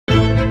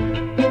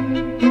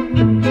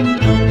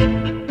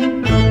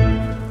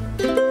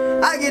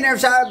Erev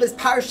Shabbos,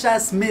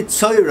 Parshas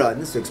Mitzorah. In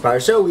this week's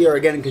Parsha, we are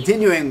again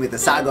continuing with the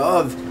saga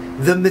of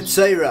the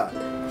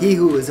Mitzorah. He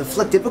who is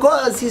afflicted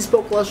because he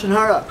spoke Lashon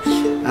Hara.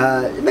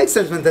 It makes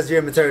sense when Tazir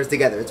and Mitzorah is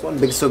together. It's one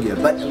big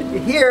sugya. But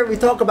here we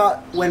talk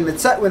about when the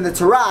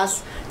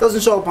Taras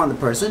doesn't show up on the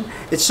person,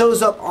 it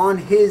shows up on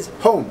his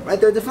home. Right?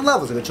 There are different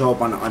levels. It could show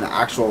up on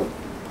actual,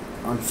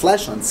 on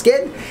flesh, on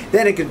skin.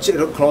 Then it could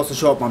also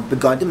show up on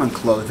begadim, on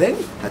clothing.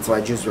 That's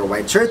why Jews wear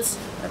white shirts.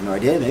 I have no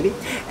idea, maybe.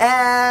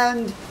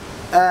 And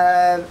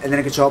then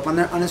it could show up on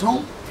his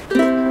home.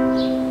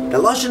 The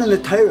lashon in the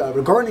Torah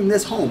regarding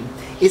this home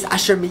is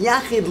asher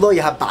miyachid lo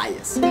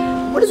yahabayis.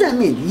 What does that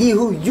mean? He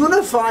who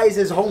unifies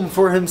his home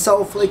for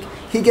himself, like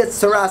he gets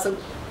taras.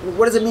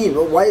 What does it mean?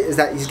 Why is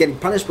that? He's getting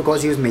punished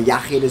because he was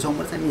miyachid his home.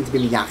 What does that mean to be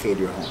miyachid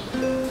your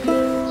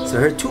home? So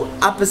here are two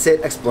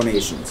opposite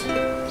explanations.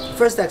 The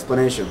first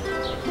explanation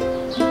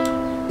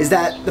is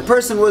that the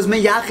person was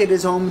miyachid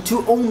his home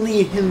to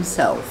only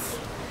himself.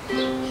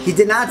 He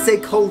did not say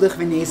kol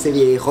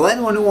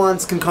anyone who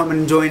wants can come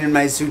and join in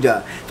my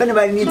suda. If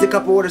anybody needs a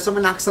cup of water,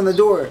 someone knocks on the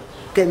door.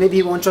 Okay, maybe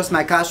he won't trust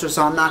my kasher,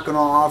 so I'm not going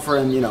to offer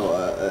him,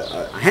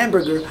 a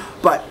hamburger.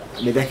 But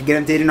maybe I could get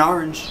him to eat an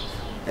orange.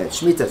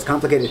 Shemitah, it's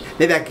complicated.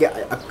 Maybe I could get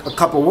a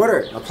cup of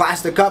water, a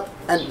plastic cup.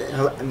 And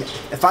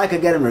if I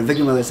could get him,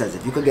 Ravigim Miller says,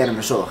 if you could get him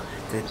a shulch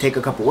to take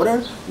a cup of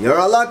water, you're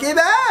a lucky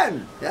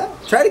man. Yeah,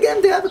 try to get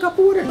him to have a cup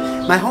of water.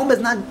 My home is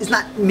not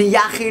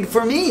miyachid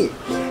for me.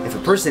 If a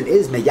person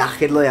is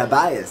miyachid lo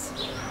yabayis,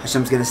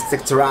 Hashem's going to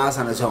stick taras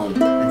on his home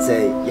and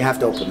say, you have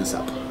to open this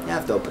up. You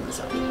have to open this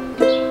up.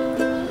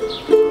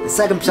 The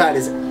second side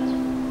is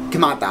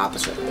kemat the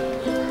opposite.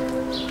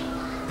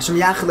 Hashem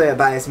miyachid lo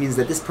yabayis means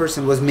that this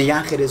person was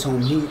miyachid his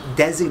home. He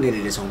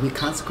designated his home. He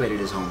consecrated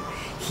his home.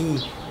 He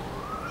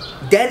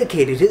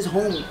dedicated his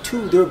home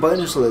to the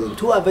Rebbeinu Shalom,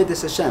 to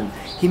Avodas Hashem.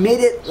 He made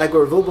it, like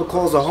Rav Wilber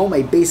calls a home,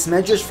 a base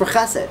medrash for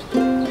chesed.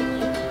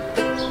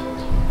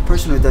 The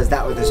person who does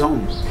that with his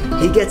home,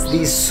 he gets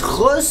the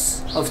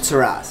schus of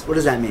tzaras. What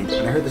does that mean?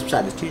 When I heard this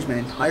pshat, it's changed my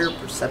entire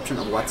perception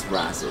of what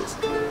tzaras is.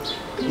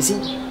 You see,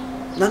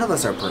 none of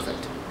us are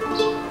perfect.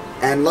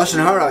 And Lashon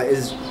Hara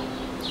is,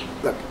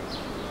 look,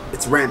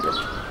 it's rampant.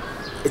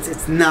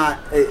 It's not,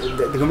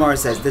 the Gemara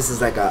says this is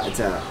like it's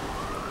a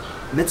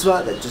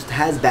mitzvah that just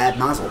has bad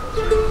mazel,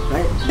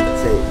 right?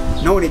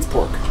 Say, no one eats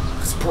pork.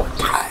 It's pork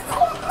pie.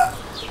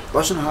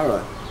 Lashon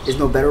Hara is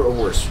no better or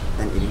worse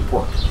than eating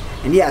pork.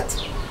 And yet,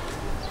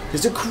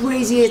 there's a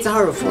crazy Yetzer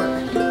Hara for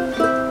it.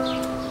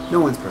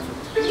 No one's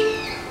perfect.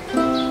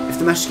 If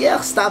the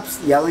Mashgiach stops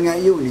yelling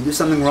at you when you do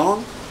something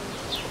wrong,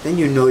 then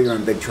you know you're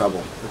in big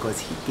trouble because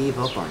he gave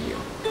up on you.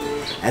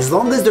 As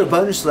long as the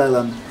Rebbeinu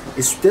Shalom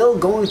is still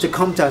going to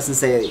come to us and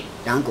say,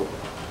 Yankel,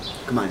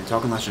 come on, you're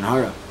talking Lashon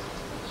Hara.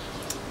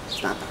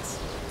 Not us.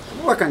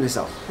 Work on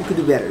yourself. You could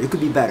do better. You could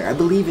be better. I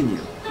believe in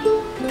you.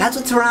 That's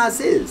what Taras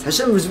is.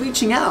 Hashem was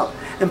reaching out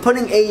and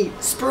putting a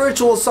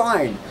spiritual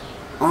sign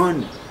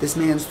on this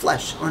man's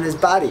flesh, on his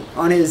body,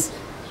 on his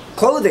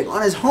clothing,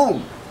 on his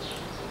home,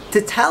 to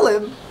tell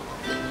him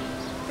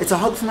it's a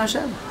hug from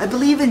Hashem. I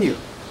believe in you.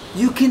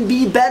 You can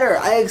be better.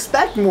 I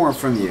expect more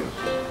from you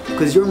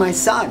because you're my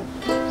son.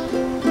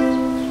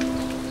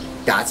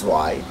 That's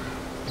why,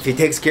 if he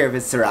takes care of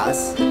his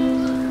Taras,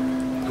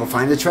 he'll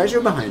find the treasure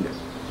behind it.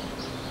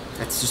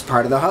 That's just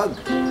part of the hug.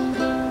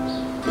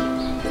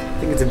 I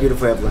think it's a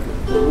beautiful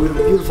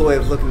way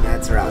of looking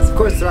at Taras. Of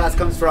course, Taras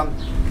comes from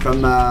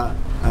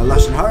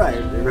Lashon Hara.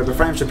 Rabbi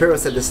Ephraim Shapiro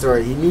said this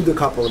story. He knew the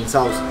couple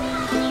themselves.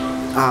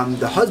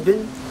 The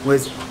husband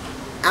was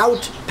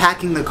out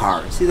packing the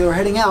car. See, they were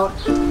heading out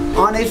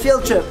on a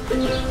field trip.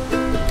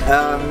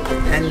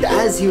 And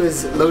as he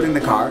was loading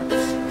the car,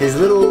 his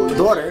little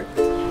daughter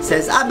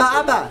says,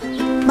 Abba,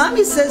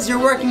 Mommy says you're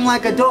working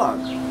like a dog.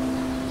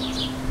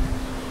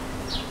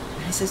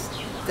 He says,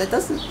 that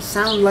doesn't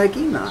sound like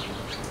Ima.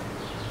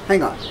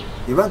 Hang on.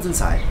 He runs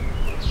inside.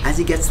 As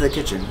he gets to the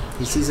kitchen,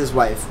 he sees his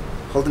wife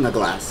holding a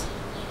glass,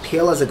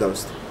 pale as a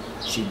ghost.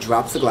 She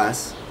drops the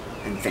glass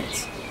and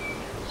faints.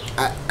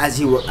 As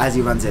he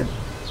runs in,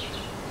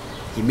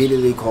 he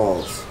immediately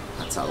calls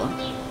Hatzalah.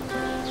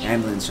 The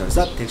ambulance shows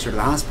up, takes her to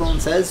the hospital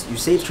and says, you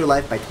saved her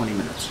life by 20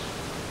 minutes.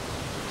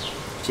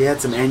 She had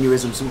some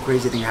aneurysm, some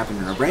crazy thing happened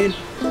in her brain.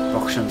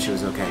 Baruch Hashem, she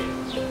was okay.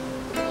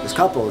 This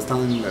couple is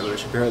telling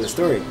Shapiro the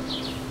story.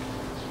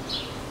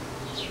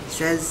 He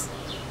says,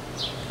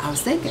 I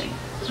was thinking,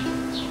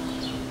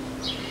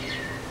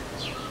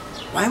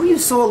 why were you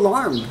so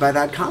alarmed by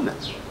that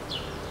comment?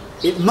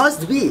 It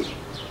must be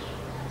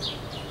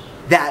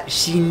that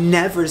she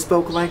never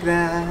spoke like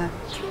that.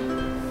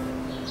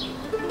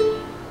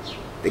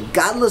 The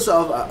godless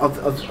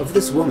of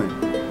this woman,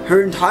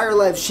 her entire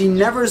life, she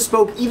never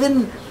spoke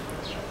even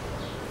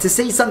to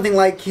say something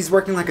like he's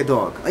working like a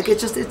dog. Like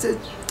it's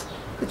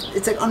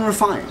like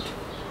unrefined.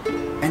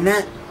 And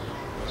that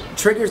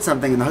triggered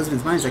something in the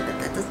husband's mind. He's like,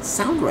 that doesn't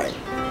sound right.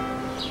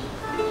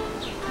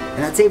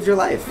 And that saved your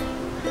life.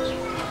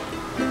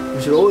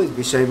 We should always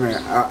be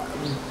shamer.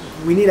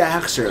 We need a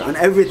hechsher on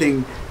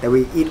everything that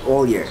we eat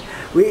all year.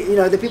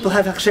 The people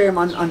have hechsherim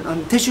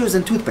on tissues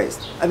and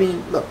toothpaste. I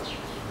mean, look,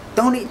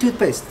 Don't eat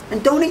toothpaste.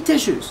 And don't eat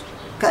tissues.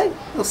 Okay?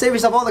 You'll save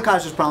yourself all the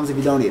kashrus problems if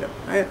you don't eat them.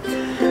 Right?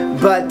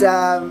 But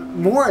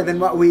more than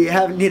what we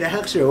need a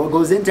hechsher, what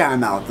goes into our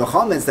mouth, the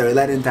chametz that we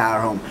let into our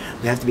home,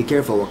 we have to be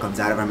careful what comes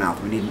out of our mouth.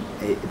 We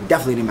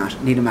definitely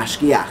need a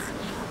mashkiach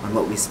on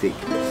what we speak.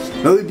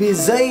 But we be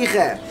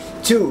zeiche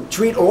to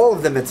treat all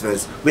of the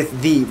mitzvahs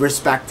with the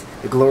respect,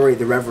 the glory,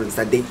 the reverence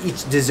that they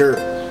each deserve,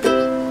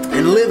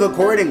 and live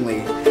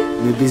accordingly.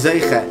 We be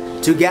zeiche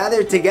to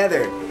gather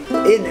together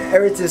in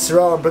Eretz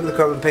Yisrael and bring the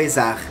Korban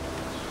Pesach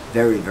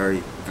very,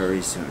 very,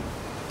 very soon.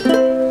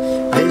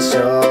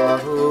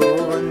 Vishavu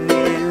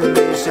vanim,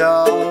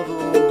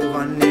 vishavu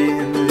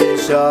vanim,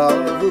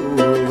 vishavu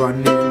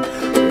vanim,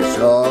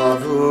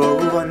 vishavu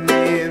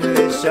vanim,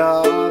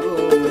 vishavu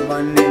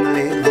vanim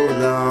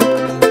levulam.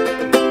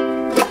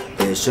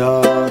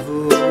 Vishavu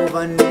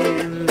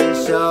vanim,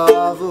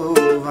 vishavu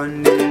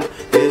vanim,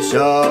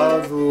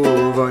 vishavu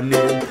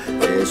vanim,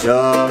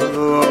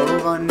 vishavu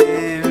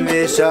vanim,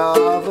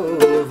 vishavu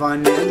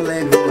vanim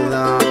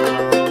levulam.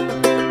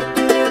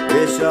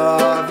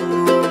 Vishavu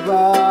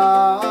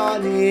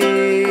vanim,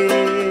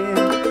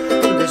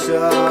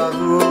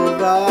 vishavu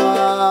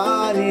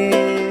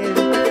vanim,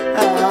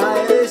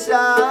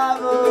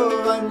 vishavu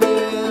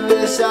vanim,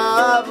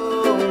 vishavu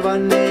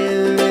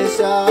vanim,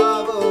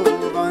 vishavu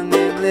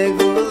vanim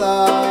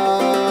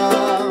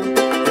legulam.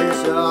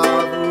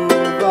 Vishavu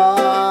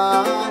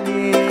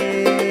vanim,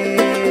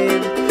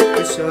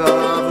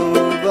 vishavu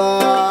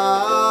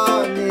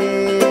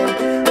vanim,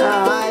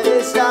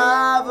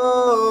 vishavu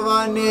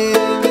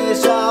vanim,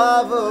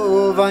 vishavu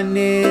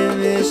vanim,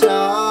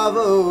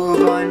 vishavu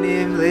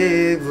vanim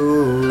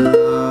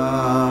legulam.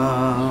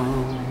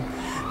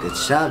 Good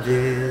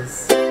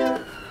Shabbos.